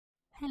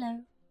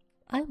Hello,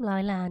 I'm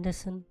Lila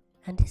Anderson,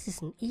 and this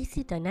is an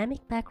easy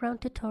dynamic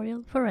background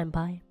tutorial for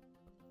Renpy.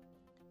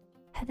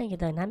 Having a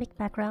dynamic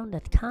background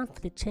that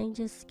constantly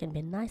changes can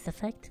be a nice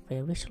effect for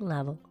your visual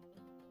novel.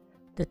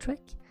 The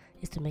trick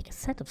is to make a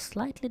set of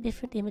slightly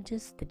different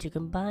images that you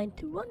combine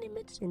to one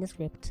image in the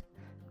script.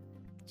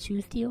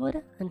 Choose the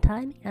order and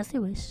timing as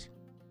you wish.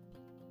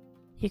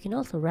 You can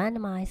also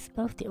randomize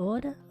both the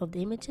order of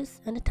the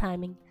images and the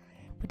timing,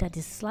 but that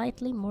is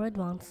slightly more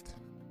advanced.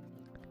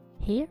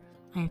 Here,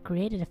 I have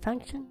created a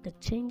function that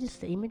changes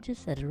the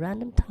images at a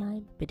random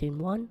time between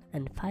 1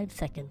 and 5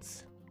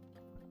 seconds.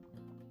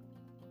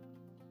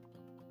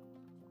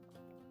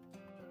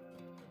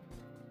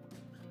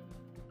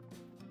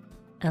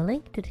 A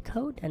link to the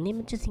code and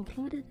images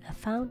included are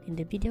found in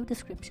the video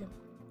description.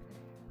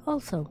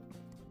 Also,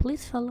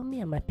 please follow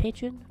me on my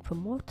Patreon for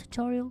more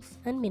tutorials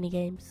and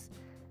minigames.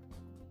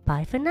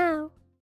 Bye for now!